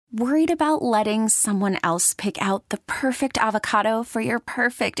Worried about letting someone else pick out the perfect avocado for your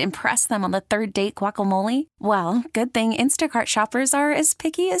perfect impress them on the third date guacamole? Well, good thing Instacart shoppers are as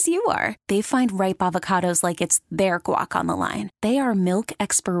picky as you are. They find ripe avocados like it's their guac on the line. They are milk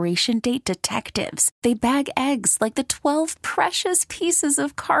expiration date detectives. They bag eggs like the 12 precious pieces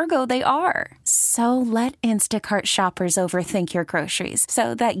of cargo they are. So let Instacart shoppers overthink your groceries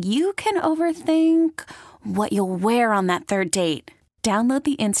so that you can overthink what you'll wear on that third date. Download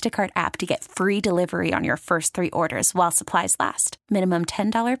the Instacart app to get free delivery on your first 3 orders while supplies last. Minimum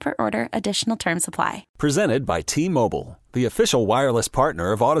 $10 per order. Additional terms apply. Presented by T-Mobile, the official wireless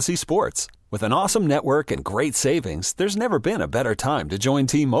partner of Odyssey Sports. With an awesome network and great savings, there's never been a better time to join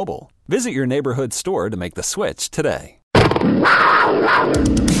T-Mobile. Visit your neighborhood store to make the switch today.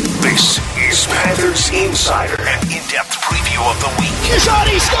 This is Panthers Insider, an in-depth preview of the week. He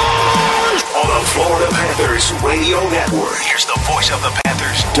scores! On the Florida Panthers Radio Network. Here's the voice of the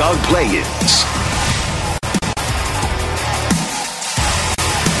Panthers, Doug Plagens.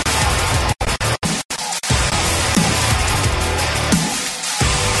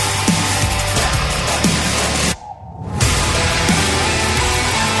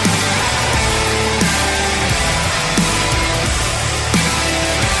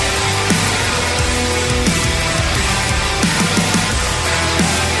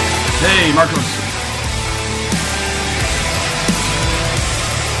 Hey, Marcos.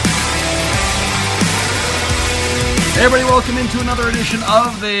 Hey, everybody, welcome into another edition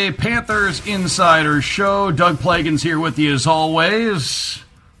of the Panthers Insider Show. Doug Plagens here with you as always.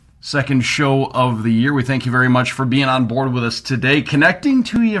 Second show of the year. We thank you very much for being on board with us today. Connecting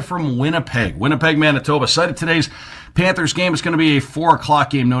to you from Winnipeg, Manitoba. Site of today's Panthers game. It's going to be a 4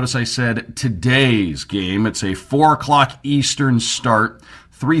 o'clock game. Notice I said today's game. It's a 4 o'clock Eastern start.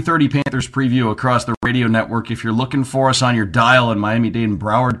 3:30 Panthers preview across the radio network. If you're looking for us on your dial in Miami-Dade and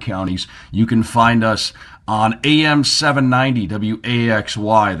Broward counties, you can find us on AM 790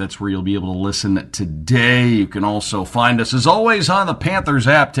 WAXY. That's where you'll be able to listen today. You can also find us, as always, on the Panthers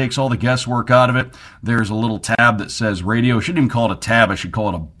app. Takes all the guesswork out of it. There's a little tab that says radio. I shouldn't even call it a tab. I should call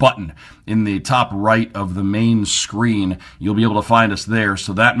it a button in the top right of the main screen. You'll be able to find us there,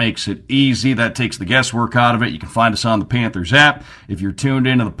 so that makes it easy. That takes the guesswork out of it. You can find us on the Panthers app. If you're tuned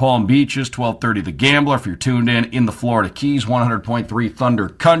into the Palm Beaches, 1230 The Gambler. If you're tuned in the Florida Keys, 100.3 Thunder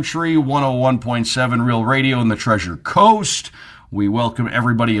Country, 101.7 Real Radio in the Treasure Coast. We welcome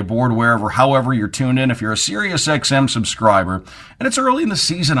everybody aboard however you're tuned in. If you're a Sirius XM subscriber, and it's early in the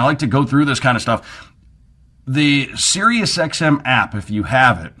season, I like to go through this kind of stuff. The SiriusXM app, if you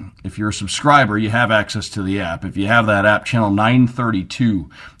have it, if you're a subscriber, you have access to the app. If you have that app, channel 932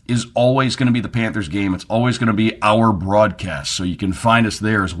 is always going to be the Panthers game. It's always going to be our broadcast, so you can find us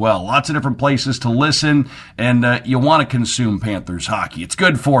there as well. Lots of different places to listen, and you want to consume Panthers hockey. It's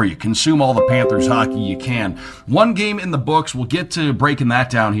good for you. Consume all the Panthers hockey you can. One game in the books. We'll get to breaking that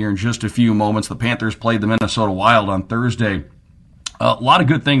down here in just a few moments. The Panthers played the Minnesota Wild on Thursday. A lot of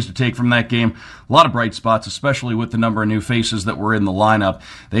good things to take from that game. A lot of bright spots, especially with the number of new faces that were in the lineup.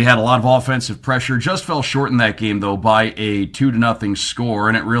 They had a lot of offensive pressure. Just fell short in that game, though, by a 2-0 score,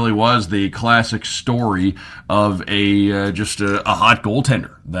 and it really was the classic story of a hot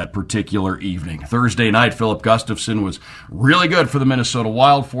goaltender that particular evening. Thursday night, Philip Gustafsson was really good for the Minnesota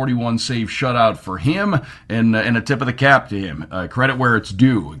Wild. 41 save shutout for him, and a tip of the cap to him. Credit where it's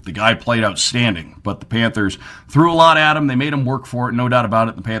due. The guy played outstanding, but the Panthers threw a lot at him. They made him work for it, no doubt about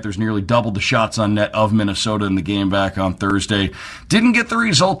it. The Panthers nearly doubled the shots on net of Minnesota in the game back on Thursday. Didn't get the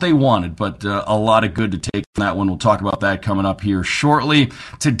result they wanted, but a lot of good to take from that one. We'll talk about that coming up here shortly.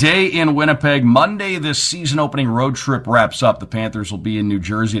 Today in Winnipeg, Monday, this season opening road trip wraps up. The Panthers will be in New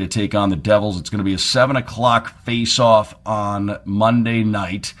Jersey to take on the Devils. It's going to be a 7 o'clock face-off on Monday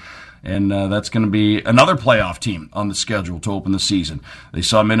night. And that's going to be another playoff team on the schedule to open the season. They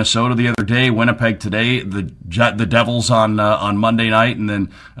saw Minnesota the other day, Winnipeg today, the Devils on Monday night, and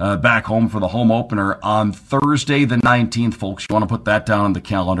then back home for the home opener on Thursday the 19th, folks. You want to put that down on the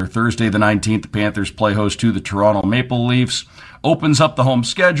calendar. Thursday the 19th, the Panthers play host to the Toronto Maple Leafs. Opens up the home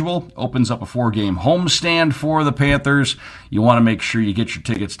schedule, opens up a 4-game homestand for the Panthers. You want to make sure you get your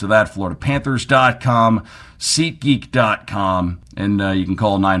tickets to that, FloridaPanthers.com, SeatGeek.com, and you can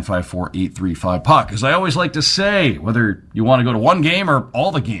call 954-835-PUCK. As I always like to say, whether you want to go to one game or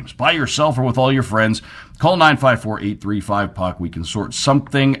all the games, by yourself or with all your friends, call 954-835-PUCK. We can sort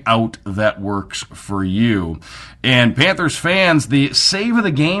something out that works for you. And Panthers fans, the save of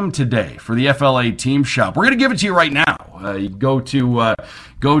the game today for the FLA Team Shop, we're going to give it to you right now. You go to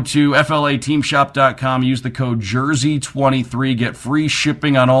FLAteamshop.com, use the code Jersey23, get free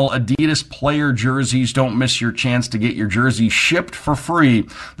shipping on all Adidas player jerseys. Don't miss your chance to get your jersey shipped for free.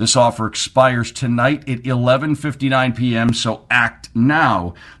 This offer expires tonight at 11:59 p.m., so act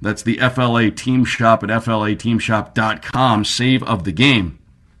now. That's the FLA Team Shop at FLAteamshop.com. Save of the game.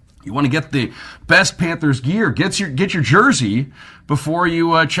 You want to get the best Panthers gear. Get your jersey before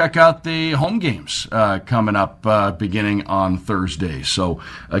you check out the home games coming up beginning on Thursday. So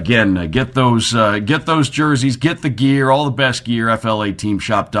again, get those jerseys, get the gear, all the best gear.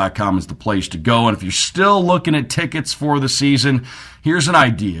 FLAteamshop.com is the place to go. And if you're still looking at tickets for the season, here's an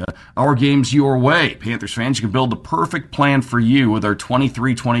idea. Our game's your way. Panthers fans, you can build the perfect plan for you with our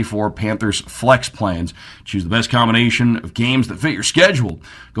 23-24 Panthers Flex plans. Choose the best combination of games that fit your schedule.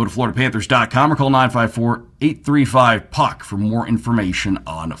 Go to FloridaPanthers.com or call 954-835-PUCK for more information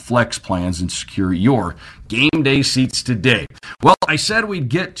on Flex plans and secure your game day seats today. Well, I said we'd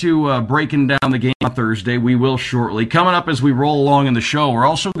get to breaking down the game on Thursday. We will shortly. Coming up as we roll along in the show, we're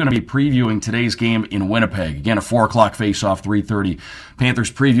also going to be previewing today's game in Winnipeg. Again, a 4 o'clock face-off, 3:30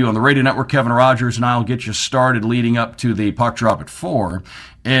 Panthers preview on the radio network. Kevin Rogers and I will get you started leading up to the puck drop at 4.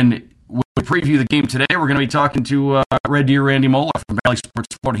 And we'll preview the game today. We're going to be talking to Red Deer Randy Moller from Bally Sports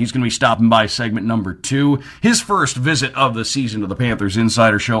Report. He's going to be stopping by segment number 2. His first visit of the season to the Panthers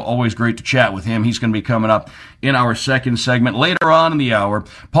Insider Show. Always great to chat with him. He's going to be coming up in our second segment. Later on in the hour,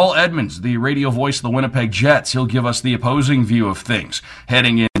 Paul Edmonds, the radio voice of the Winnipeg Jets. He'll give us the opposing view of things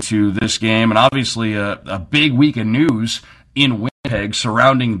heading into this game. And obviously a big week of news in Winnipeg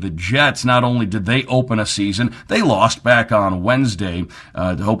surrounding the Jets. Not only did they open a season, they lost back on Wednesday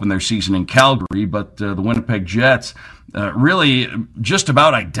to open their season in Calgary, but the Winnipeg Jets really just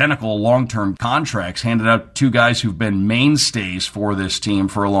about identical long-term contracts handed out to 2 guys who've been mainstays for this team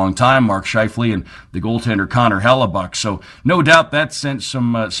for a long time, Mark Scheifele and the goaltender Connor Hellebuck. So no doubt that sent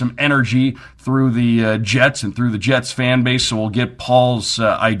some energy through the Jets and through the Jets fan base. So we'll get Paul's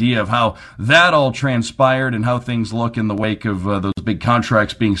idea of how that all transpired and how things look in the wake of those big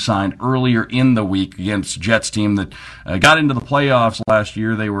contracts being signed earlier in the week against a Jets team that got into the playoffs last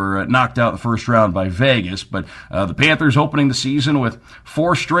year. They were knocked out in the first round by Vegas, but the Panthers opening the season with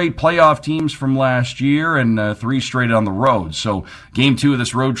 4 straight playoff teams from last year and 3 straight on the road. So game 2 of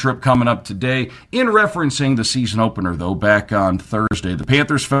this road trip coming up today. In referencing the season opener, though, back on Thursday, the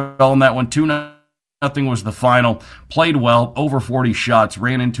Panthers fell in that one 2-0 was the final. Played well, over 40 shots,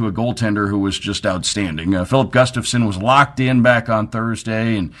 ran into a goaltender who was just outstanding. Philip Gustafson was locked in back on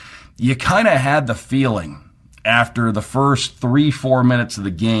Thursday, and you kind of had the feeling after the first 3-4 minutes of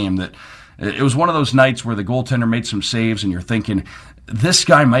the game that it was one of those nights where the goaltender made some saves and you're thinking, this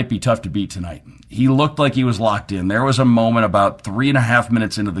guy might be tough to beat tonight. He looked like he was locked in. There was a moment about 3.5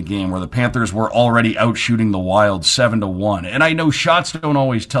 minutes into the game where the Panthers were already out shooting the Wild 7-1. And I know shots don't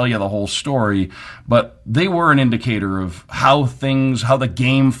always tell you the whole story, but they were an indicator of how the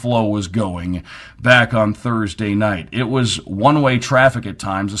game flow was going back on Thursday night. It was one-way traffic at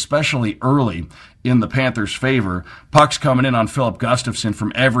times, especially early in the Panthers' favor. Pucks coming in on Philip Gustafson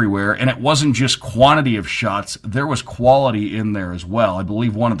from everywhere, and it wasn't just quantity of shots. There was quality in there as well. I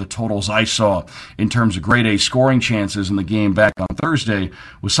believe one of the totals I saw in terms of grade A scoring chances in the game back on Thursday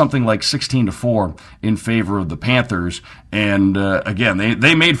was something like 16-4 in favor of the Panthers. And again,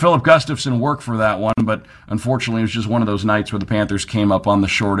 they made Philip Gustafson work for that one, but unfortunately it was just one of those nights where the Panthers came up on the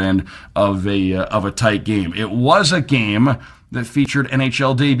short end of a tight game. It was a game that featured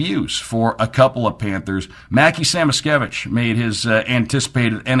NHL debuts for a couple of Panthers. Mackie Samoskevich made his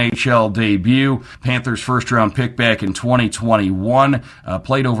anticipated NHL debut. Panthers first-round pick back in 2021.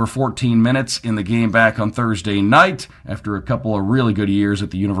 Played over 14 minutes in the game back on Thursday night after a couple of really good years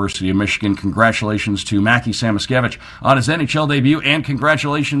at the University of Michigan. Congratulations to Mackie Samoskevich on his NHL debut, and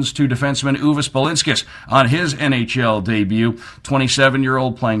congratulations to defenseman Uvis Balinskis on his NHL debut.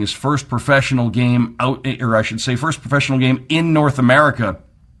 27-year-old playing his first professional game in North America,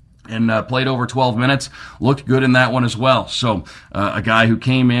 and played over 12 minutes, looked good in that one as well. So a guy who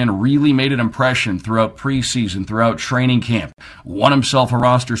came in, really made an impression throughout preseason, throughout training camp, won himself a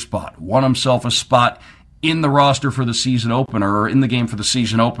roster spot, won himself a spot in the roster for the season opener, or in the game for the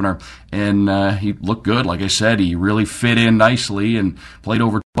season opener, and he looked good. Like I said, he really fit in nicely and played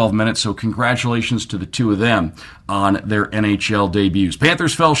over 12 minutes, so congratulations to the two of them on their NHL debuts.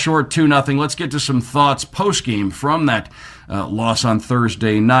 Panthers fell short 2-0. Let's get to some thoughts post-game from that loss on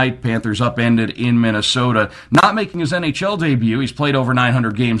Thursday night. Panthers upended in Minnesota. Not making his NHL debut, he's played over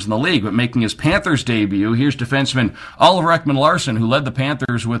 900 games in the league, but making his Panthers debut, here's defenseman Oliver Ekman-Larsson, who led the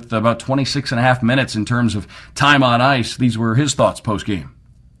Panthers with about 26.5 minutes in terms of time on ice. These were his thoughts post-game.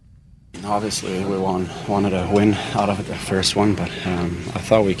 Obviously, we wanted a win out of the first one, but I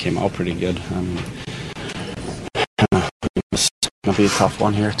thought we came out pretty good. It's going to be a tough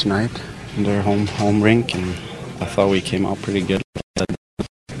one here tonight in their home rink, and I thought we came out pretty good.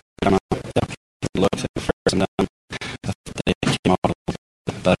 Looked at the first, and then they came out a little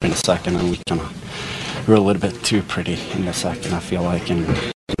bit better in the second, and we were a little bit too pretty in the second, I feel like, and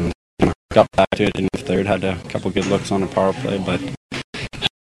got back to it in the third. Had a couple good looks on the power play, but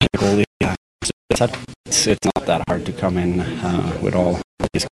the goalie, it's not that hard to come in with all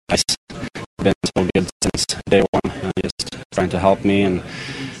these guys. Been so good since day one, just trying to help me and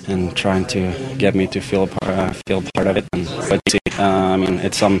trying to get me to feel part of it. But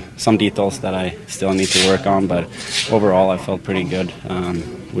it's some details that I still need to work on, but overall I felt pretty good.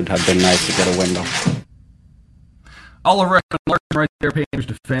 Would have been nice to get a win though. Oliver right there, Panthers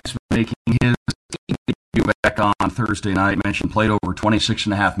defenseman, making his debut back on Thursday night. Mentioned played over 26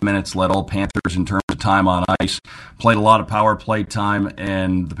 and a half minutes, led all Panthers in terms of time on ice, played a lot of power play time,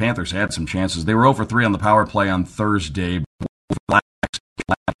 and the Panthers had some chances. They were 0 for 3 on the power play on Thursday.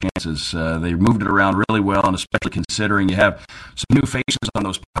 Chances. They moved it around really well, and especially considering you have some new faces on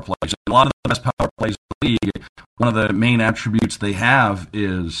those power plays. A lot of the best power plays in the league, one of the main attributes they have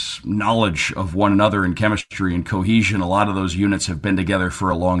is knowledge of one another and chemistry and cohesion. A lot of those units have been together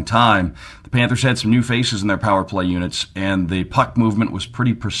for a long time. The Panthers had some new faces in their power play units, and the puck movement was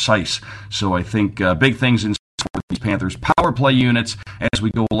pretty precise. So I think big things in these Panthers power play units as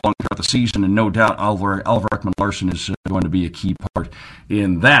we go along throughout the season, and no doubt Oliver Ekman-Larsson is going to be a key part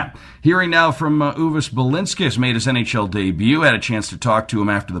in that. Hearing now from Uvis Balinskis, made his NHL debut. Had a chance to talk to him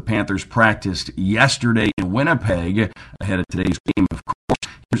after the Panthers practiced yesterday in Winnipeg ahead of today's game, of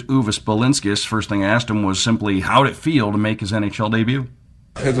course. Here's Uvis Balinskis. First thing I asked him was simply how'd it feel to make his NHL debut?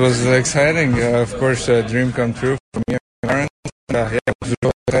 It was exciting. Of course, a dream come true for me and Aaron. It was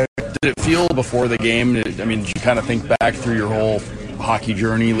really exciting. Did it feel before the game, did you kind of think back through your whole hockey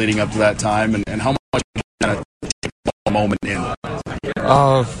journey leading up to that time, and how much did you kind of take the moment in?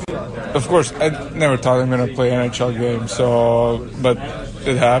 Of course, I never thought I'm going to play an NHL game, but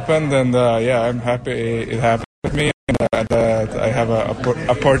it happened, and I'm happy it happened with me, and that I have a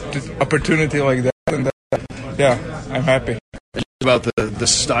opportunity like that, and I'm happy. About the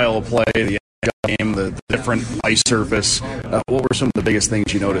style of play, the game, the different ice surface, what were some of the biggest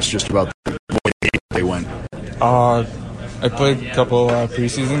things you noticed just about the way they went? I played a couple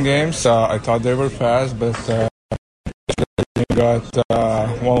preseason games. I thought they were fast, but they got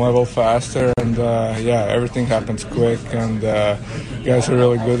one level faster, and everything happens quick, and guys are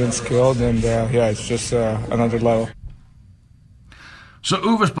really good and skilled, and it's just another level. So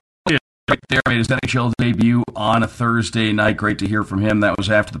Uvis right there made his NHL debut on a Thursday night. Great to hear from him. That was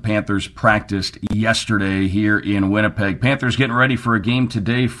after the Panthers practiced yesterday here in Winnipeg. Panthers getting ready for a game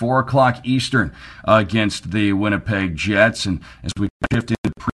today, 4 o'clock Eastern, against the Winnipeg Jets. And as we shift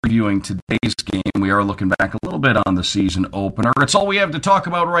into previewing today's game, we are looking back a little bit on the season opener. It's all we have to talk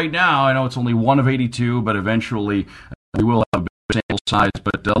about right now. I know it's only 1 of 82, but eventually we will have a sample size,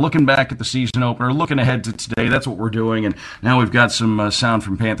 but looking back at the season opener, looking ahead to today, that's what we're doing. And now we've got some sound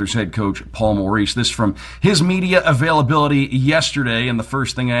from Panthers head coach Paul Maurice. This from his media availability yesterday, and the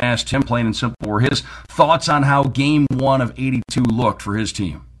first thing I asked him, plain and simple, were his thoughts on how game 1 of 82 looked for his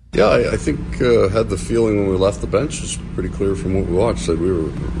team. Yeah, I think had the feeling when we left the bench, it's pretty clear from what we watched that we were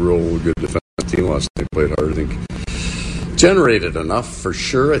a real good defensive team last night. Played hard, I think. Generated enough for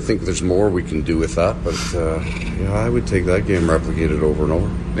sure. I think there's more we can do with that, but I would take that game replicated over and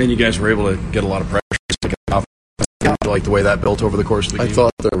over. And you guys were able to get a lot of pressure. I like the way that built over the course of the game. I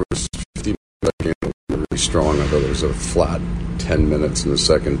thought there was 15 minutes that game really strong. I thought there was a flat 10 minutes in the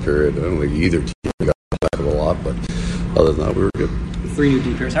second period. I don't think either team got back a lot, but other than that, we were good. 3 new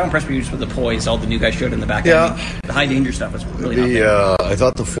defenders. How impressed were you just with the poise all the new guys showed in the back end? I mean, the high danger stuff was really not there. I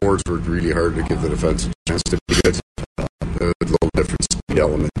thought the forwards worked really hard to give the defense a chance to be good. A little different speed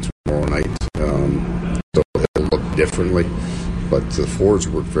element tomorrow night, so it'll look differently. But the forwards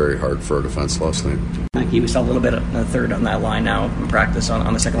worked very hard for our defense last night. He was a little bit of the third on that line now in practice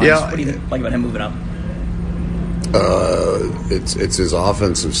on the second line. What do you like about him moving up? It's his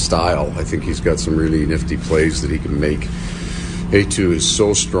offensive style. I think he's got some really nifty plays that he can make. A2 is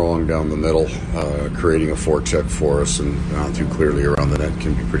so strong down the middle, creating a forecheck for us, and not too clearly around the net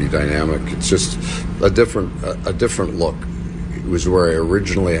can be pretty dynamic. It's just a different look. It was where I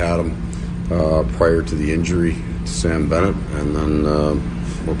originally had him prior to the injury to Sam Bennett, and then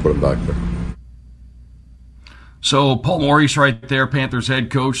we'll put him back there. So Paul Maurice right there, Panthers head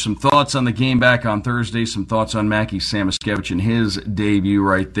coach. Some thoughts on the game back on Thursday, some thoughts on Mackie Samoskevich and his debut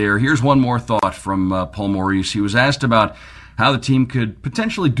right there. Here's one more thought from Paul Maurice. He was asked about how the team could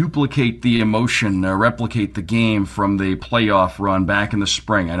potentially duplicate the emotion, replicate the game from the playoff run back in the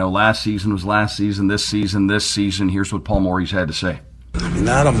spring. I know last season was last season, this season. Here's what Paul Maurice had to say. I mean,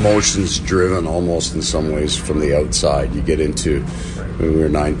 that emotion's driven almost in some ways from the outside. You get into, we were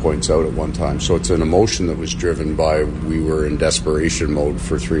 9 points out at one time, so it's an emotion that was driven by, we were in desperation mode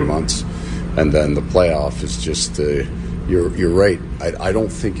for 3 months, and then the playoff is just, you're right. I don't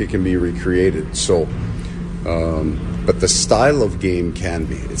think it can be recreated. So, but the style of game can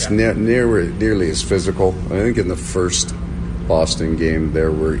be. It's nearly as physical. I think in the first Boston game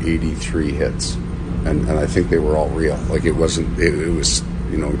there were 83 hits. And I think they were all real. Like it was,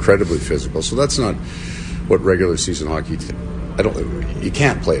 incredibly physical. So that's not what regular season hockey. You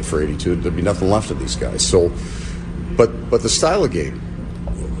can't play it for 82. There'd be nothing left of these guys. So, but the style of game,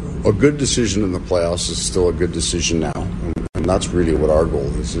 a good decision in the playoffs is still a good decision now, and that's really what our goal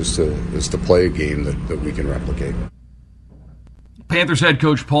is to play a game that we can replicate. Panthers head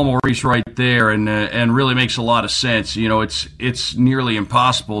coach Paul Maurice right there, and really makes a lot of sense. It's nearly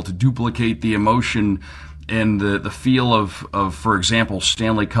impossible to duplicate the emotion and the feel of, for example,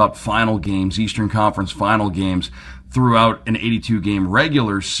 Stanley Cup final games, Eastern Conference final games throughout an 82-game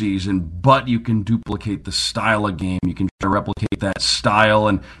regular season, but you can duplicate the style of game. You can try to replicate that style,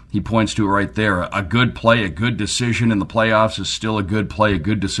 and he points to it right there. A good play, a good decision in the playoffs is still a good play, a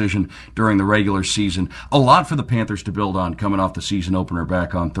good decision during the regular season. A lot for the Panthers to build on coming off the season opener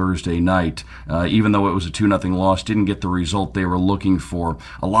back on Thursday night. Even though it was a 2-0 loss, didn't get the result they were looking for.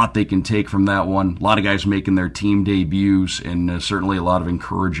 A lot they can take from that one. A lot of guys making their team debuts, and certainly a lot of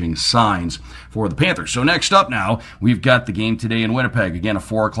encouraging signs for the Panthers. So next up now, we've got the game today in Winnipeg. Again, a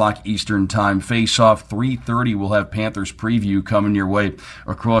 4 o'clock Eastern time face-off. 3:30 we'll have Panthers preview coming your way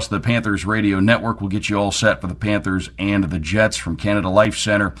across the Panthers radio network. We'll get you all set for the Panthers and the Jets from Canada Life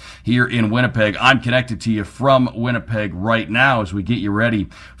Center here in Winnipeg. I'm connected to you from Winnipeg right now as we get you ready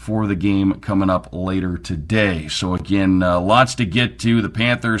for the game coming up later today. So again, lots to get to. The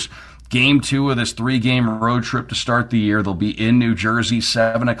Panthers, Game 2 of this 3-game road trip to start the year. They'll be in New Jersey,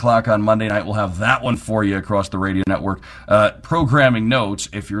 7 o'clock on Monday night. We'll have that one for you across the radio network. Programming notes,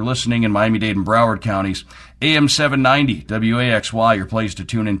 if you're listening in Miami-Dade and Broward counties, AM 790, WAXY, your place to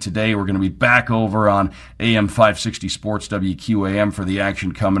tune in today. We're going to be back over on AM 560 Sports, WQAM, for the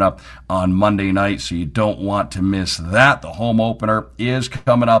action coming up on Monday night, so you don't want to miss that. The home opener is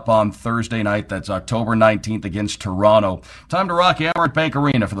coming up on Thursday night. That's October 19th against Toronto. Time to rock Amerant Bank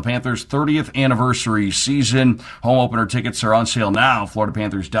Arena for the Panthers' 30th anniversary season. Home opener tickets are on sale now,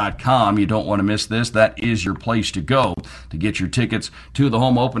 FloridaPanthers.com. You don't want to miss this. That is your place to go to get your tickets to the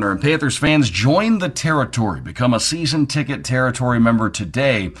home opener. And Panthers fans, join the territory. Become a season ticket territory member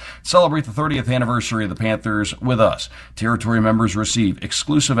today. Celebrate the 30th anniversary of the Panthers with us. Territory members receive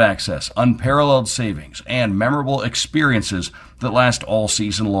exclusive access, unparalleled savings, and memorable experiences that last all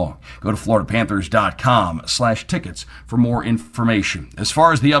season long. Go to FloridaPanthers.com/tickets for more information. As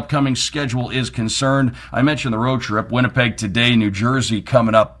far as the upcoming schedule is concerned, I mentioned the road trip. Winnipeg today, New Jersey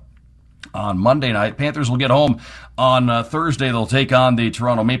coming up on Monday night. Panthers will get home on Thursday. They'll take on the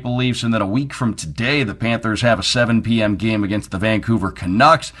Toronto Maple Leafs, and then a week from today, the Panthers have a 7 p.m. game against the Vancouver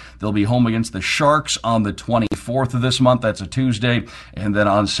Canucks. They'll be home against the Sharks on the 24th of this month. That's a Tuesday. And then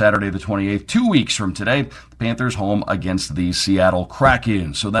on Saturday, the 28th, 2 weeks from today, the Panthers home against the Seattle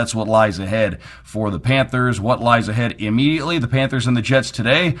Kraken. So that's what lies ahead for the Panthers. What lies ahead immediately? The Panthers and the Jets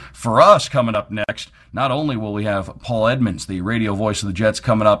today. For us, coming up next, not only will we have Paul Edmonds, the radio voice of the Jets,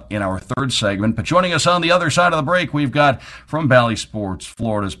 coming up in our third segment, but joining us on the other side of the break, we've got from Bally Sports,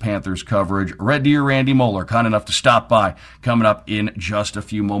 Florida's Panthers coverage, Red Deer Randy Moller, kind enough to stop by, coming up in just a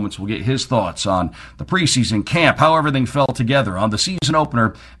few moments. We'll get his thoughts on the preseason camp, how everything fell together on the season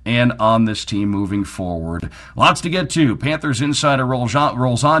opener, and on this team moving forward. Lots to get to. Panthers Insider rolls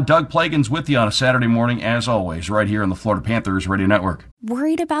on. Doug Plagens with you on a Saturday morning, as always, right here on the Florida Panthers Radio Network.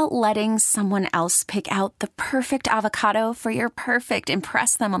 Worried about letting someone else pick out the perfect avocado for your perfect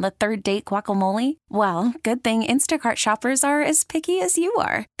impress them on the third date guacamole? Well, good thing Instacart shoppers are as picky as you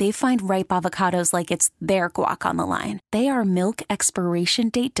are. They find ripe avocados like it's their guac on the line. They are milk expiration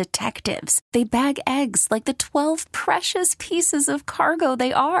date detectives. They bag eggs like the 12 precious pieces of cargo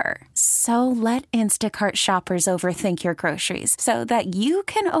they are. So let Instacart shoppers overthink your groceries so that you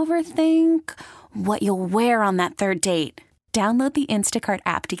can overthink what you'll wear on that third date. Download the Instacart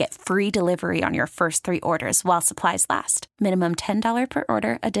app to get free delivery on your first 3 orders while supplies last. Minimum $10 per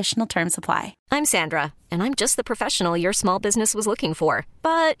order. Additional terms apply. I'm Sandra, and I'm just the professional your small business was looking for.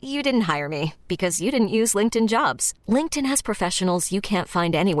 But you didn't hire me because you didn't use LinkedIn Jobs. LinkedIn has professionals you can't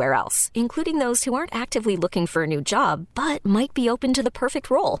find anywhere else, including those who aren't actively looking for a new job, but might be open to the perfect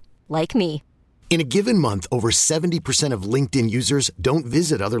role, like me. In a given month, over 70% of LinkedIn users don't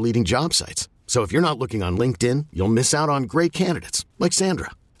visit other leading job sites. So if you're not looking on LinkedIn, you'll miss out on great candidates like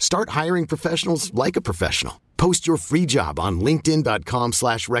Sandra. Start hiring professionals like a professional. Post your free job on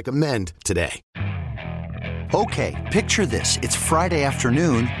linkedin.com/recommend today. Okay, picture this. It's Friday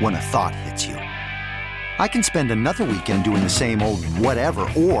afternoon when a thought hits you. I can spend another weekend doing the same old whatever,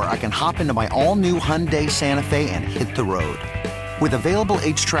 or I can hop into my all-new Hyundai Santa Fe and hit the road. With available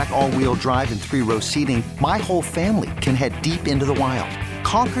H-Track all-wheel drive and 3-row seating, my whole family can head deep into the wild.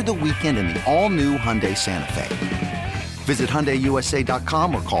 Conquer the weekend in the all-new Hyundai Santa Fe. Visit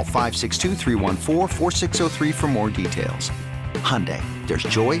HyundaiUSA.com or call 562-314-4603 for more details. Hyundai, there's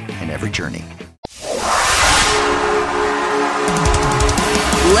joy in every journey.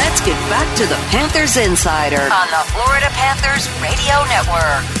 Let's get back to the Panthers Insider on the Florida Panthers Radio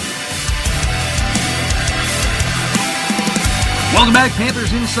Network. Welcome back,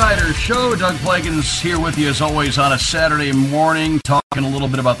 Panthers Insider Show. Doug Plagens here with you as always on a Saturday morning, talking a little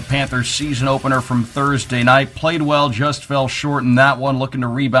bit about the Panthers season opener from Thursday night. Played well, just fell short in that one. Looking to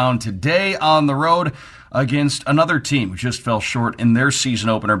rebound today on the road against another team who just fell short in their season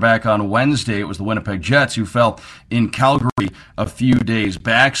opener back on Wednesday. It was the Winnipeg Jets who fell in Calgary a few days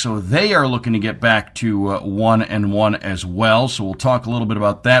back. So they are looking to get back to 1-1 as well. So we'll talk a little bit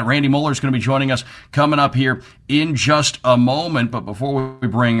about that. Randy Moller is going to be joining us coming up here in just a moment. But before we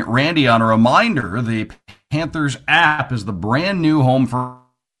bring Randy on, a reminder, the Panthers app is the brand new home for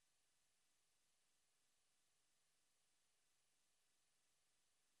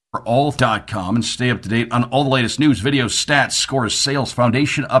all.com and stay up to date on all the latest news, videos, stats, scores, sales,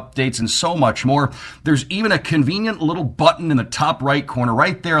 foundation updates, and so much more. There's even a convenient little button in the top right corner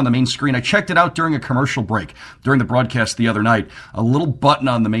right there on the main screen. I checked it out during a commercial break during the broadcast the other night. A little button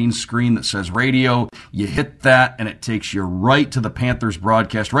on the main screen that says radio. You hit that and it takes you right to the Panthers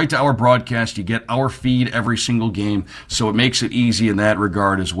broadcast, right to our broadcast. You get our feed every single game, so it makes it easy in that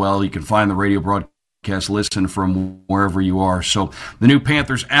regard as well. You can find the radio broadcast, listen from wherever you are. So the new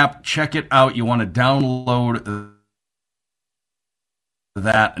Panthers app, check it out. You want to download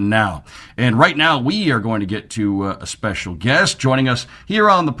that now. And right now we are going to get to a special guest joining us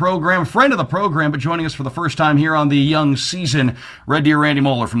here on the program, friend of the program, but joining us for the first time here on the young season, Red Deer Randy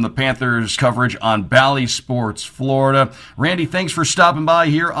Moller from the Panthers coverage on Bally Sports Florida. Randy, thanks for stopping by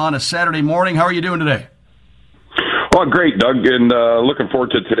here on a Saturday morning. How are you doing today? Well, great, Doug, and looking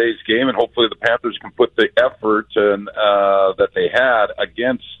forward to today's game, and hopefully the Panthers can put the effort that they had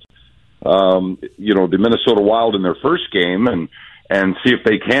against, the Minnesota Wild in their first game, and see if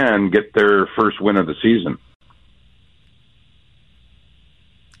they can get their first win of the season.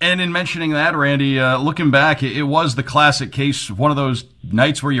 And in mentioning that, Randy, looking back, it was the classic case of one of those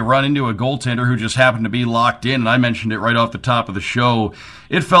nights where you run into a goaltender who just happened to be locked in, and I mentioned it right off the top of the show.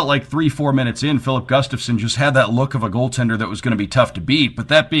 It felt like 3-4 minutes in, Philip Gustafsson just had that look of a goaltender that was going to be tough to beat. But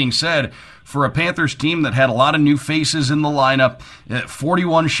that being said, for a Panthers team that had a lot of new faces in the lineup,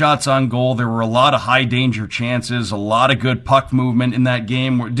 41 shots on goal, there were a lot of high-danger chances, a lot of good puck movement in that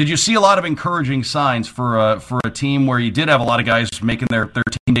game. Did you see a lot of encouraging signs for a team where you did have a lot of guys making their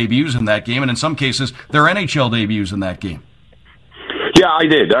team debuts in that game, and in some cases, their NHL debuts in that game? Yeah, I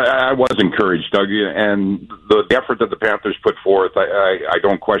did. I was encouraged, Doug, and the effort that the Panthers put forth, I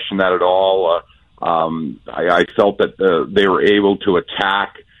don't question that at all. I felt that they were able to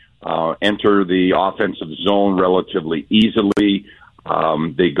attack, enter the offensive zone relatively easily.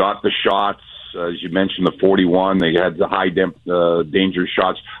 They got the shots, as you mentioned, the 41. They had the high danger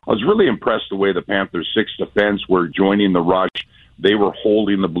shots. I was really impressed the way the Panthers' sixth defense were joining the rush. They were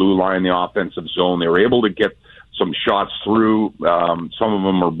holding the blue line, the offensive zone. They were able to get some shots through. Some of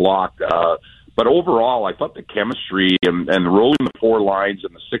them were blocked. But overall, I thought the chemistry and rolling the four lines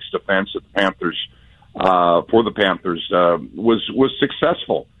and the sixth defense of the Panthers for the Panthers was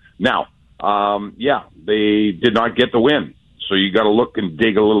successful. Now, they did not get the win. So you got to look and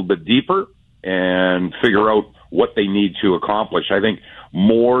dig a little bit deeper and figure out what they need to accomplish. I think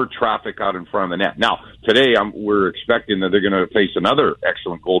more traffic out in front of the net. Now, today we're expecting that they're going to face another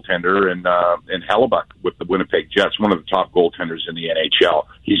excellent goaltender in Hellebuck with the Winnipeg Jets, one of the top goaltenders in the NHL.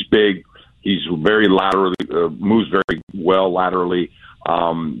 He's big. He's very laterally, moves very well laterally.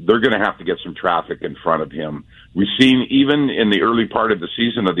 They're going to have to get some traffic in front of him. We've seen even in the early part of the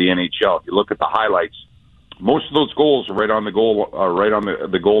season of the NHL, if you look at the highlights, most of those goals are right on the goal, right on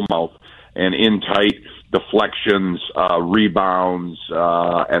the goal mouth and in tight, deflections, rebounds,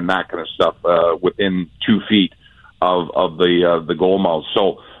 and that kind of stuff within 2 feet of the goal mouth.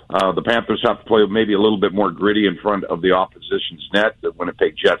 So the Panthers have to play maybe a little bit more gritty in front of the opposition's net, the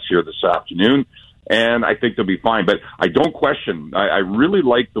Winnipeg Jets here this afternoon, and I think they'll be fine. But I don't question. I really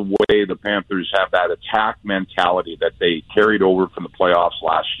like the way the Panthers have that attack mentality that they carried over from the playoffs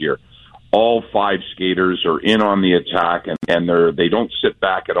last year. All 5 skaters are in on the attack, and they don't sit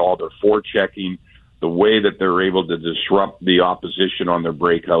back at all. They're forechecking. The way that they're able to disrupt the opposition on their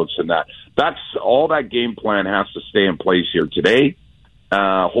breakouts, and that's all that game plan has to stay in place here today.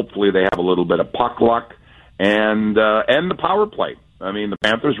 Hopefully they have a little bit of puck luck and the power play. I mean, the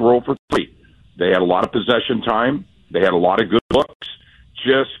Panthers were 0 for 3. They had a lot of possession time. They had a lot of good looks.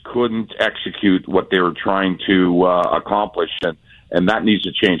 Just couldn't execute what they were trying to accomplish, and that needs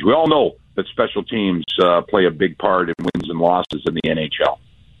to change. We all know that special teams play a big part in wins and losses in the NHL.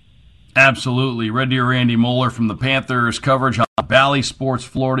 Absolutely. Red Deer Randy Moller from the Panthers coverage on Bally Sports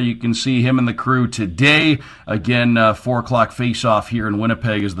Florida. You can see him and the crew today. Again, 4 o'clock face-off here in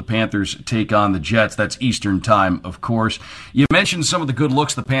Winnipeg as the Panthers take on the Jets. That's Eastern time, of course. You mentioned some of the good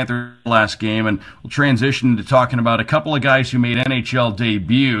looks the Panthers last game, and we'll transition to talking about a couple of guys who made NHL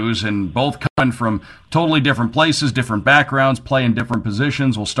debuts, and both coming from totally different places, different backgrounds, playing different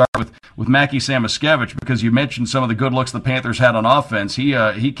positions. We'll start with Mackie Samoskevich, because you mentioned some of the good looks the Panthers had on offense.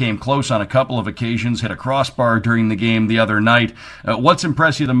 He came close on a couple of occasions, hit a crossbar during the game the other night. What's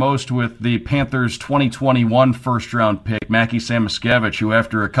impressed you the most with the Panthers' 2021 first-round pick, Mackie Samoskevich, who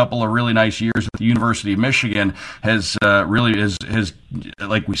after a couple of really nice years at the University of Michigan has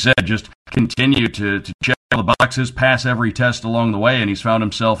like we said, just continued to check all the boxes, pass every test along the way, and he's found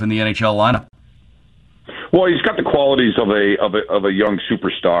himself in the NHL lineup? Well, he's got the qualities of a young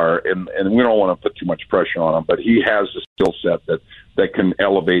superstar, and we don't want to put too much pressure on him, but he has the skill set that can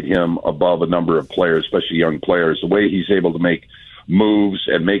elevate him above a number of players, especially young players. The way he's able to make moves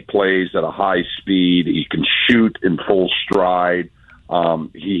and make plays at a high speed, he can shoot in full stride.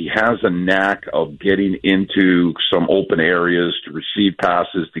 He has a knack of getting into some open areas to receive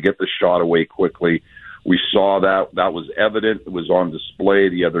passes, to get the shot away quickly. We saw that was evident. It was on display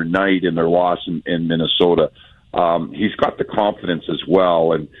the other night in their loss in Minnesota. He's got the confidence as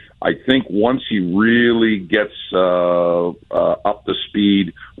well, and I think once he really gets up to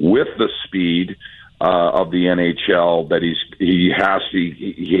speed with the speed of the NHL, that he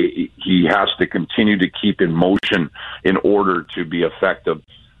has to continue to keep in motion in order to be effective.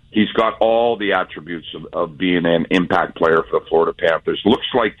 He's got all the attributes of being an impact player for the Florida Panthers. Looks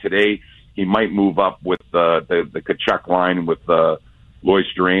like today he might move up with the Tkachuk line with Lois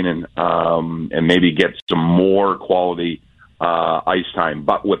Dorainen and maybe get some more quality ice time.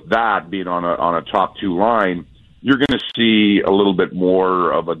 But with that being on a top 2 line, you're going to see a little bit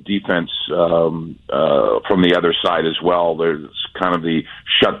more of a defense from the other side as well. There's kind of the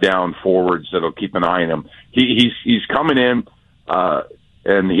shutdown forwards that'll keep an eye on him. He's coming in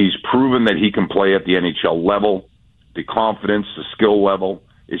and he's proven that he can play at the NHL level. The confidence, the skill level.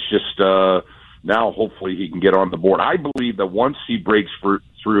 It's just now hopefully he can get on the board. I believe that once he breaks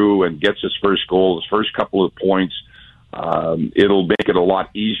through and gets his first goal, his first couple of points, it'll make it a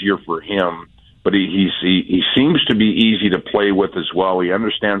lot easier for him. But he seems to be easy to play with as well. He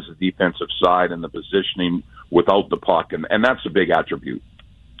understands the defensive side and the positioning without the puck, and that's a big attribute.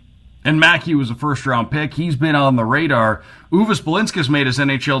 And Mackie was a first-round pick. He's been on the radar. Uvis Belinskas made his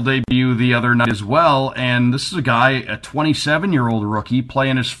NHL debut the other night as well, and this is a guy, a 27-year-old rookie,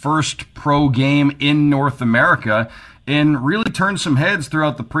 playing his first pro game in North America, and really turned some heads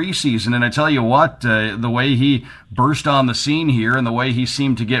throughout the preseason. And I tell you what, the way he burst on the scene here and the way he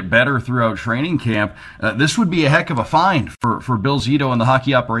seemed to get better throughout training camp, this would be a heck of a find for Bill Zito and the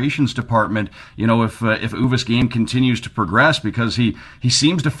hockey operations department, you know, if Uvis' game continues to progress, because he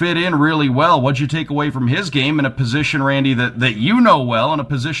seems to fit in really well. What'd you take away from his game in a position, Randy, that you know well, and a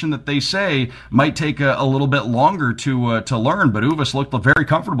position that they say might take a little bit longer to learn, but Uvis looked very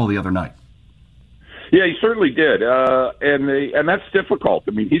comfortable the other night? Yeah, he certainly did, and that's difficult.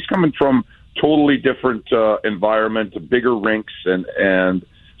 I mean, he's coming from totally different environment, bigger rinks, and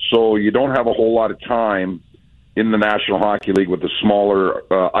so you don't have a whole lot of time in the National Hockey League with the smaller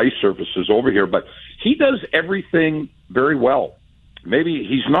ice surfaces over here. But he does everything very well. Maybe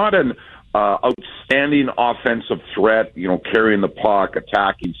he's not an outstanding offensive threat, you know, carrying the puck,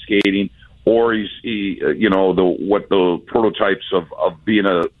 attacking, skating, or he's the prototypes of being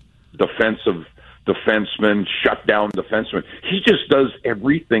a defenseman, shutdown defenseman. He just does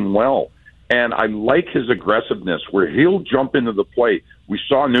everything well. And I like his aggressiveness where he'll jump into the play. We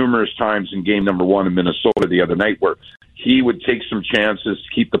saw numerous times in game number 1 in Minnesota the other night where he would take some chances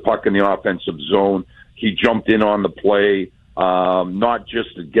to keep the puck in the offensive zone. He jumped in on the play, not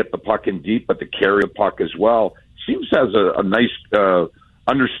just to get the puck in deep, but to carry the puck as well. Seems to have a nice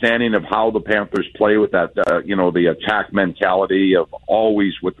understanding of how the Panthers play with that, the attack mentality of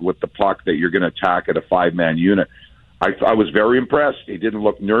always with the puck that you're going to attack at a 5-man unit. I was very impressed. He didn't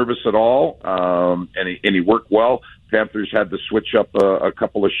look nervous at all, and he worked well. Panthers had to switch up a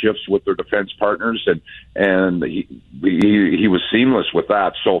couple of shifts with their defense partners, and he was seamless with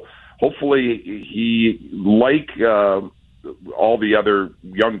that. So hopefully he, like all the other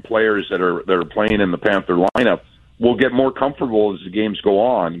young players that are playing in the Panther lineup, will get more comfortable as the games go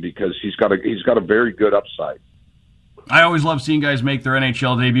on, because he's got a very good upside. I always love seeing guys make their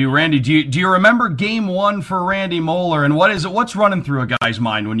NHL debut. Randy, do you remember Game 1 for Randy Moller, and what's running through a guy's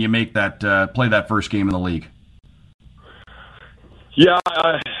mind when you make that play that first game in the league? Yeah,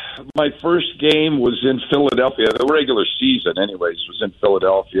 my first game was in Philadelphia. The regular season, anyways, was in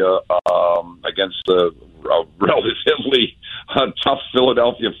Philadelphia against a relatively tough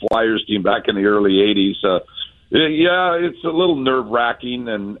Philadelphia Flyers team back in the early 80s. Yeah, it's a little nerve-wracking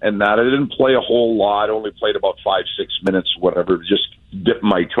and that. I didn't play a whole lot. I only played about 5-6 minutes, whatever, just dipped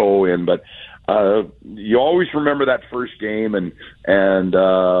my toe in. But you always remember that first game and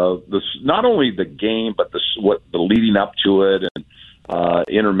not only the game, but the leading up to it and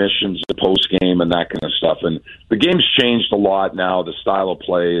intermissions, the post-game, and that kind of stuff. And the game's changed a lot now. The style of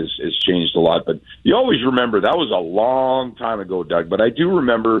play is changed a lot. But you always remember, that was a long time ago, Doug. But I do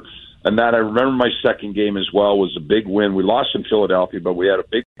remember... And that I remember my second game as well was a big win. We lost in Philadelphia, but we had a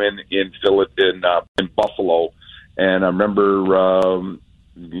big win in Buffalo. And I remember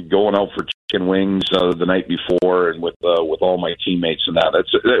going out for chicken wings the night before, and with all my teammates and that.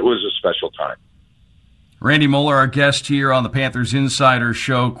 It was a special time. Randy Moller, our guest here on the Panthers Insider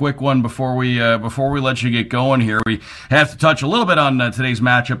Show. Quick one before we let you get going here. We have to touch a little bit on today's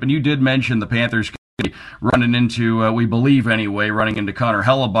matchup, and you did mention the Panthers running into, we believe anyway, running into Connor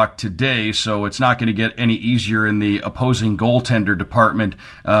Hellebuck today, so it's not going to get any easier in the opposing goaltender department.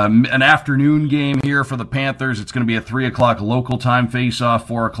 An afternoon game here for the Panthers. It's going to be a 3 o'clock local time face-off,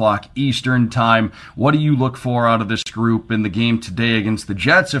 4 o'clock Eastern time. What do you look for out of this group in the game today against the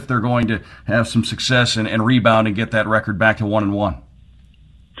Jets if they're going to have some success and rebound and get that record back to 1-1?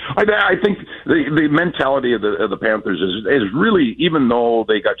 I think the mentality of the Panthers is really, even though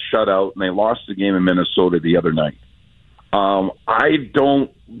they got shut out and they lost the game in Minnesota the other night, I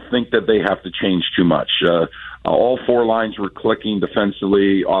don't think that they have to change too much. All four lines were clicking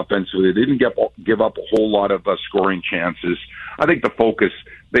defensively, offensively. They didn't give up a whole lot of scoring chances. I think the focus,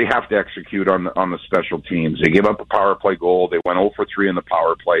 they have to execute on the special teams. They gave up a power play goal. They went 0 for 3 in the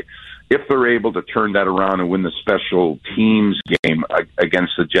power play. If they're able to turn that around and win the special teams game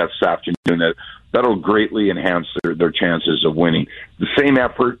against the Jets this afternoon, that'll greatly enhance their chances of winning. The same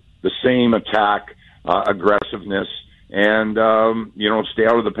effort, the same attack, aggressiveness, and stay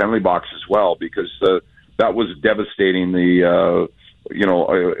out of the penalty box as well, because that was devastating. In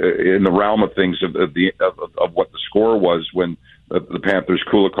the realm of things of what the score was when the Panthers,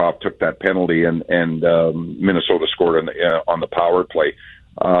 Kulikov took that penalty and Minnesota scored on the power play.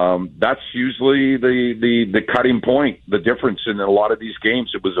 That's usually the cutting point, the difference in a lot of these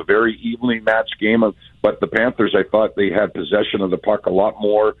games. It was a very evenly matched game, but the Panthers, I thought they had possession of the puck a lot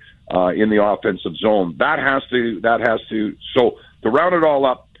more in the offensive zone. That has to. So to round it all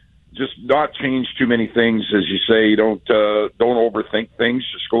up, just not change too many things, as you say. Don't overthink things.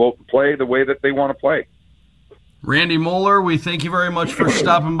 Just go out and play the way that they want to play. Randy Moller, we thank you very much for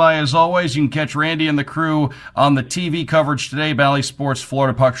stopping by as always. You can catch Randy and the crew on the TV coverage today. Bally Sports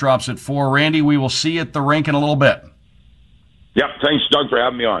Florida puck drops at 4. Randy, we will see you at the rink in a little bit. Yep, thanks, Doug, for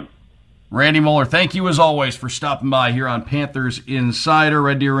having me on. Randy Moller, thank you as always for stopping by here on Panthers Insider.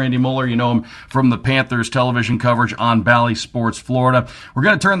 Red Deer Randy Moller, you know him from the Panthers television coverage on Bally Sports Florida. We're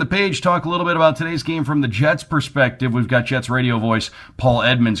going to turn the page, talk a little bit about today's game from the Jets perspective. We've got Jets radio voice Paul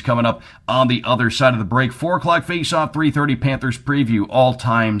Edmonds coming up on the other side of the break. 4 o'clock face-off, 3:30 Panthers preview, all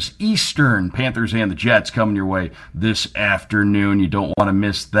times Eastern. Panthers and the Jets coming your way this afternoon. You don't want to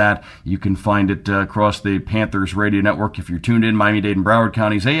miss that. You can find it across the Panthers radio network if you're tuned in. Miami-Dade and Broward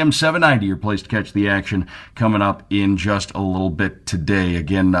Counties, AM 790. Your place to catch the action coming up in just a little bit today.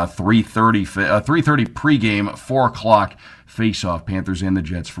 Again, 3:30 pregame, 4 o'clock face-off, Panthers and the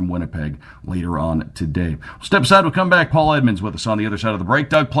Jets from Winnipeg later on today. We'll step aside. We'll come back. Paul Edmonds with us on the other side of the break.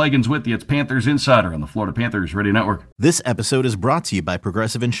 Doug Plagens with you. It's Panthers Insider on the Florida Panthers Radio Network. This episode is brought to you by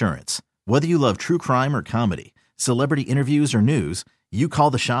Progressive Insurance. Whether you love true crime or comedy, celebrity interviews or news, you call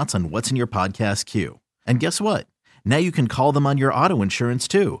the shots on what's in your podcast queue. And guess what? Now you can call them on your auto insurance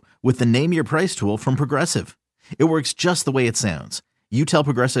too with the Name Your Price tool from Progressive. It works just the way it sounds. You tell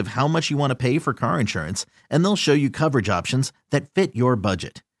Progressive how much you want to pay for car insurance, and they'll show you coverage options that fit your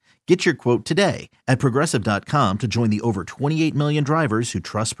budget. Get your quote today at Progressive.com to join the over 28 million drivers who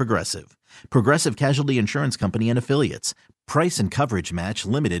trust Progressive. Progressive Casualty Insurance Company and Affiliates. Price and coverage match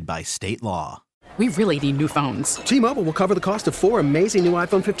limited by state law. We really need new phones. T-Mobile will cover the cost of 4 amazing new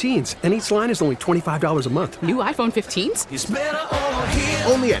iPhone 15s, and each line is only $25 a month. New iPhone 15s? It's better over here.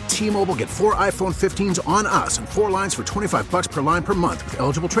 Only at T-Mobile, get 4 iPhone 15s on us and 4 lines for $25 per line per month with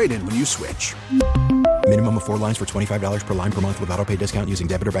eligible trade-in when you switch. Minimum of 4 lines for $25 per line per month with autopay discount using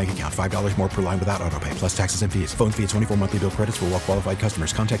debit or bank account. $5 more per line without autopay, plus taxes and fees. Phone fee at 24 monthly bill credits for well-qualified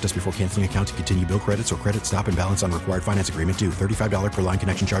customers. Contact us before canceling account to continue bill credits or credit stop and balance on required finance agreement due. $35 per line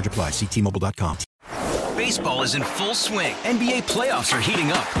connection charge applies. See T-Mobile.com. Baseball is in full swing. NBA playoffs are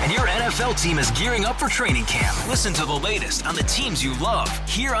heating up, and your NFL team is gearing up for training camp. Listen to the latest on the teams you love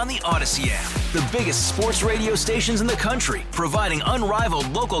here on the Odyssey app. The biggest sports radio stations in the country, providing unrivaled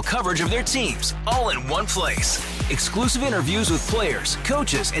local coverage of their teams, all in one place. Exclusive interviews with players,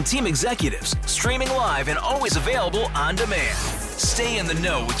 coaches, and team executives, streaming live and always available on demand. Stay in the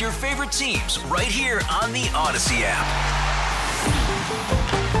know with your favorite teams right here on the Odyssey app.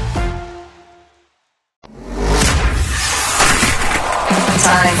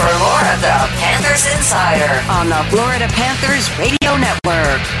 Time for more of the Panthers Insider on the Florida Panthers Radio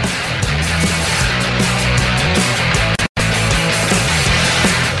Network.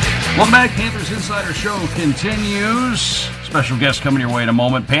 Welcome back. Panthers Insider Show continues. Special guest coming your way in a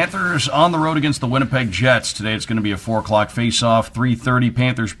moment. Panthers on the road against the Winnipeg Jets. Today it's going to be a 4 o'clock face-off, 3:30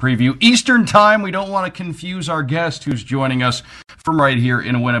 Panthers preview. Eastern time. We don't want to confuse our guest who's joining us from right here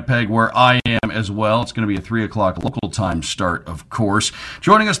in Winnipeg where I am as well. It's going to be a 3 o'clock local time start, of course.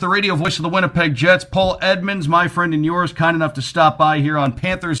 Joining us, the radio voice of the Winnipeg Jets, Paul Edmonds, my friend and yours, kind enough to stop by here on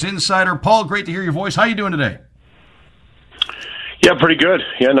Panthers Insider. Paul, great to hear your voice. How you doing today? Yeah, pretty good.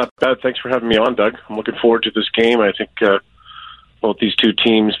 Yeah, not bad. Thanks for having me on, Doug. I'm looking forward to this game. I think both these two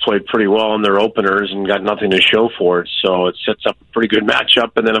teams played pretty well in their openers and got nothing to show for it, so it sets up a pretty good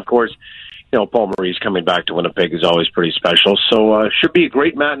matchup. And then, of course, you know, Paul Maurice coming back to Winnipeg is always pretty special. So should be a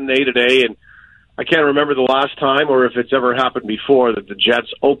great matinee today. And I can't remember the last time or if it's ever happened before that the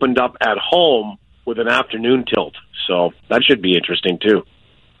Jets opened up at home with an afternoon tilt. So that should be interesting, too.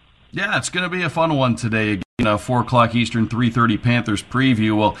 Yeah, it's going to be a fun one today. 4 o'clock Eastern, 3:30 Panthers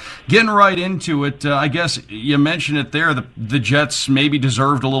preview. Well, getting right into it, I guess you mentioned it there. The Jets maybe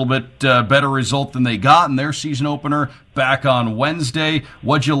deserved a little bit better result than they got in their season opener back on Wednesday.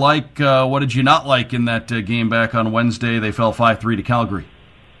 What'd you like? What did you not like in that game back on Wednesday? They fell 5-3 to Calgary.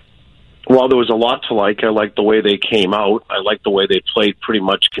 Well, there was a lot to like. I liked the way they came out. I liked the way they played pretty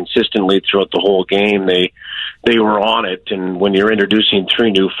much consistently throughout the whole game. They were on it, and when you're introducing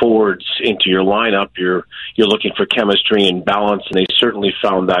 3 new forwards into your lineup, you're looking for chemistry and balance, and they certainly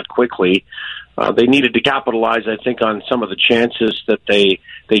found that quickly. They needed to capitalize, I think, on some of the chances that they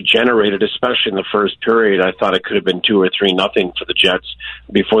generated, especially in the first period. I thought it could have been 2 or 3-0 for the Jets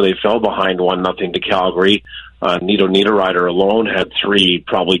before they fell behind 1-0 to Calgary. Nito Niederreiter alone had 3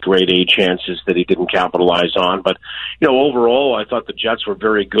 probably grade A chances that he didn't capitalize on. But, you know, overall, I thought the Jets were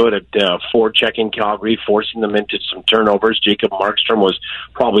very good at forechecking Calgary, forcing them into some turnovers. Jacob Markstrom was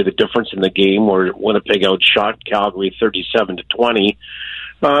probably the difference in the game where Winnipeg outshot Calgary 37-20.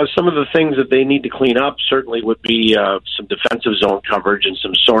 Some of the things that they need to clean up certainly would be some defensive zone coverage and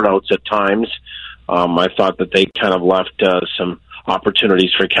some sort-outs at times. I thought that they kind of left some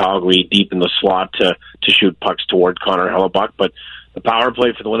opportunities for Calgary deep in the slot to shoot pucks toward Connor Hellebuck. But the power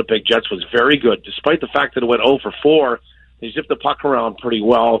play for the Winnipeg Jets was very good. Despite the fact that it went 0 for 4, they zipped the puck around pretty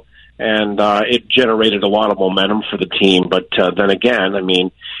well, and it generated a lot of momentum for the team. But then again, I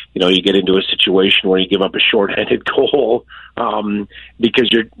mean, you know, you get into a situation where you give up a shorthanded goal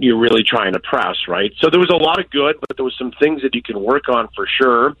because you're really trying to press, right? So there was a lot of good, but there was some things that you can work on for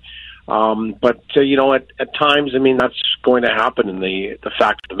sure. But you know, at times, I mean, that's going to happen. And the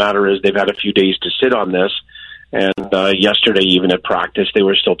fact of the matter is they've had a few days to sit on this. And yesterday, even at practice, they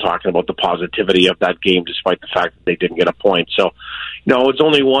were still talking about the positivity of that game, despite the fact that they didn't get a point. So, you know, it's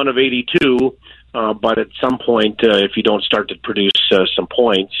only 1 of 82. But at some point, if you don't start to produce some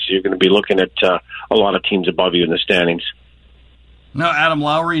points, you're going to be looking at a lot of teams above you in the standings. Now, Adam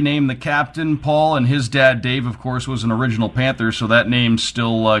Lowry named the captain, Paul, and his dad, Dave, of course, was an original Panther, so that name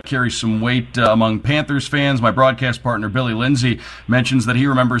still carries some weight among Panthers fans. My broadcast partner, Billy Lindsay, mentions that he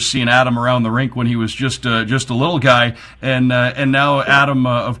remembers seeing Adam around the rink when he was just a little guy, and now Adam,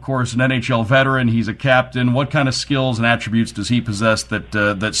 of course, an NHL veteran, he's a captain. What kind of skills and attributes does he possess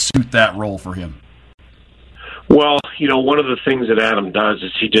that suit that role for him? Well, one of the things that Adam does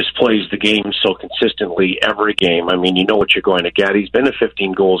is he just plays the game so consistently every game. I mean, you know what you're going to get. He's been a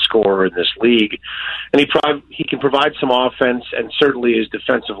 15-goal scorer in this league, and he can provide some offense, and certainly is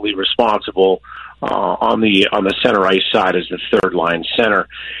defensively responsible on the center ice side as the third line center.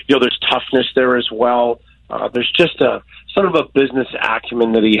 There's toughness there as well. There's just a sort of a business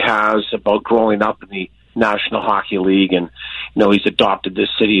acumen that he has about growing up in the National Hockey League, and he's adopted this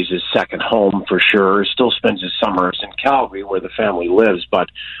city as his second home for sure. Still spends his summers in Calgary where the family lives, but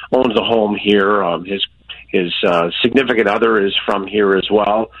owns a home here. His significant other is from here as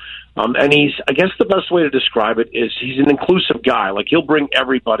well. And I guess the best way to describe it is he's an inclusive guy. Like, he'll bring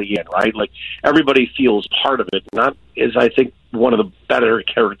everybody in, right? Like, everybody feels part of it. And that is, I think, one of the better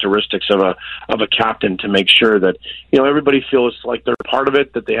characteristics of a captain, to make sure that, everybody feels like they're part of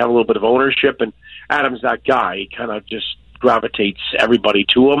it, that they have a little bit of ownership. And Adam's that guy. He kind of just gravitates everybody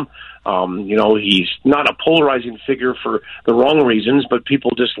to him. He's not a polarizing figure for the wrong reasons, but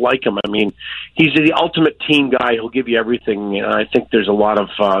people just like him. I mean, he's the ultimate team guy. He'll give you everything. And I think there's a lot of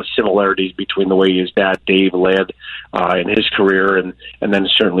similarities between the way his dad, Dave, led in his career, and then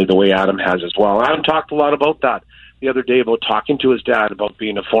certainly the way Adam has as well. Adam talked a lot about that the other day, about talking to his dad about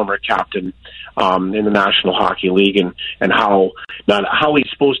being a former captain in the National Hockey League, and how, not how he's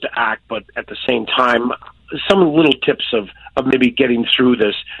supposed to act, but at the same time, some little tips of maybe getting through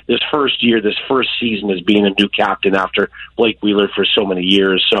this first year, this first season as being a new captain after Blake Wheeler for so many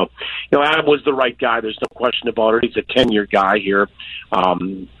years. So, Adam was the right guy. There's no question about it. He's a 10-year guy here.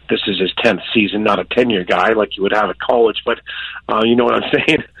 This is his 10th season, not a 10-year guy like you would have at college, but you know what I'm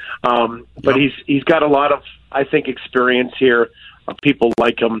saying? But he's got a lot of, I think, experience here. People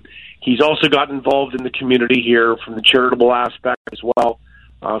like him. He's also gotten involved in the community here from the charitable aspect as well.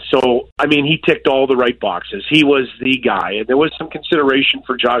 So, I mean, he ticked all the right boxes. He was the guy. And there was some consideration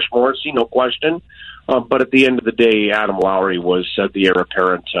for Josh Morrissey, no question. But at the end of the day, Adam Lowry was the heir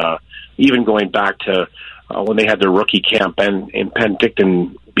apparent, even going back to when they had their rookie camp in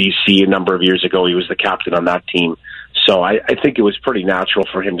Penticton, BC, a number of years ago. He was the captain on that team. So I think it was pretty natural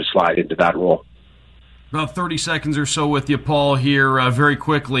for him to slide into that role. About 30 seconds or so with you, Paul, here. Very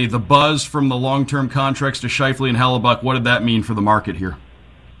quickly, the buzz from the long-term contracts to Scheifele and Hellebuck, what did that mean for the market here?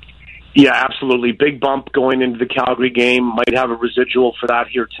 Yeah, absolutely. Big bump going into the Calgary game. Might have a residual for that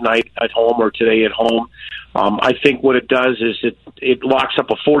here tonight at home or today at home. I think what it does is it locks up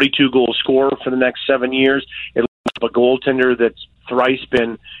a 42-goal scorer for the next 7 years. It locks up a goaltender that's thrice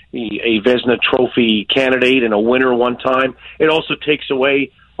been a Vezina Trophy candidate and a winner one time. It also takes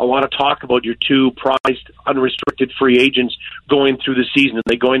away a lot of talk about your two prized unrestricted free agents going through the season. Are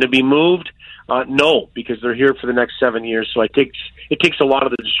they going to be moved? No, because they're here for the next 7 years. So it takes a lot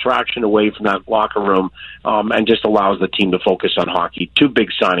of the distraction away from that locker room, and just allows the team to focus on hockey. Two big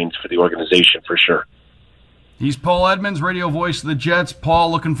signings for the organization for sure. He's Paul Edmonds, radio voice of the Jets.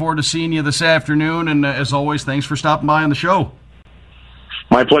 Paul, looking forward to seeing you this afternoon. And as always, thanks for stopping by on the show.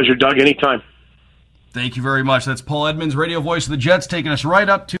 My pleasure, Doug. Anytime. Thank you very much. That's Paul Edmonds, radio voice of the Jets, taking us right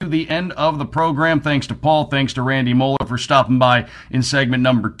up to the end of the program. Thanks to Paul. Thanks to Randy Moller for stopping by in segment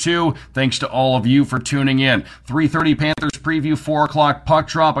number 2. Thanks to all of you for tuning in. 3:30 Panthers preview, 4 o'clock puck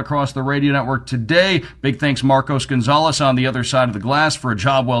drop across the radio network today. Big thanks Marcos Gonzalez on the other side of the glass for a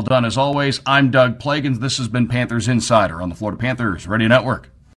job well done as always. I'm Doug Plagens. This has been Panthers Insider on the Florida Panthers Radio Network.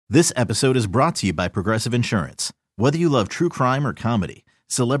 This episode is brought to you by Progressive Insurance. Whether you love true crime or comedy,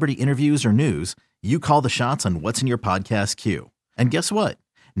 celebrity interviews or news, you call the shots on what's in your podcast queue. And guess what?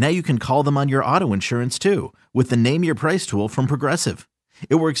 Now you can call them on your auto insurance too with the Name Your Price tool from Progressive.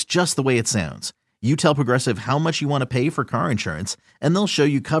 It works just the way it sounds. You tell Progressive how much you want to pay for car insurance, and they'll show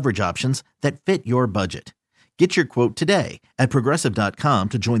you coverage options that fit your budget. Get your quote today at Progressive.com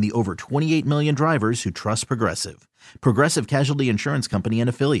to join the over 28 million drivers who trust Progressive. Progressive Casualty Insurance Company and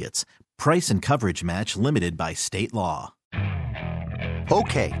Affiliates. Price and coverage match limited by state law.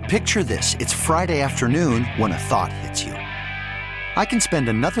 Okay, picture this. It's Friday afternoon when a thought hits you. I can spend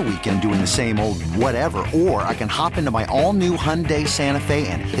another weekend doing the same old whatever, or I can hop into my all-new Hyundai Santa Fe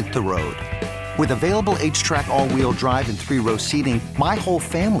and hit the road. With available H-Track all-wheel drive and 3-row seating, my whole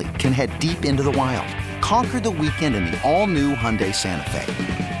family can head deep into the wild. Conquer the weekend in the all-new Hyundai Santa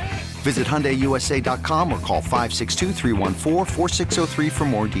Fe. Visit HyundaiUSA.com or call 562-314-4603 for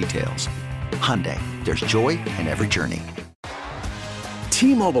more details. Hyundai, there's joy in every journey.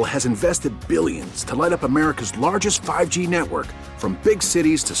 T-Mobile has invested billions to light up America's largest 5G network, from big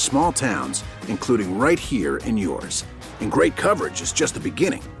cities to small towns, including right here in yours. And great coverage is just the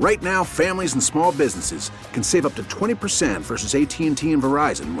beginning. Right now, families and small businesses can save up to 20% versus AT&T and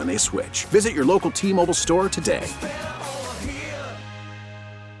Verizon when they switch. Visit your local T-Mobile store today.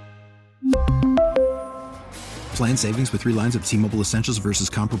 Plan savings with 3 lines of T-Mobile Essentials versus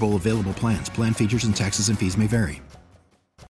comparable available plans. Plan features and taxes and fees may vary.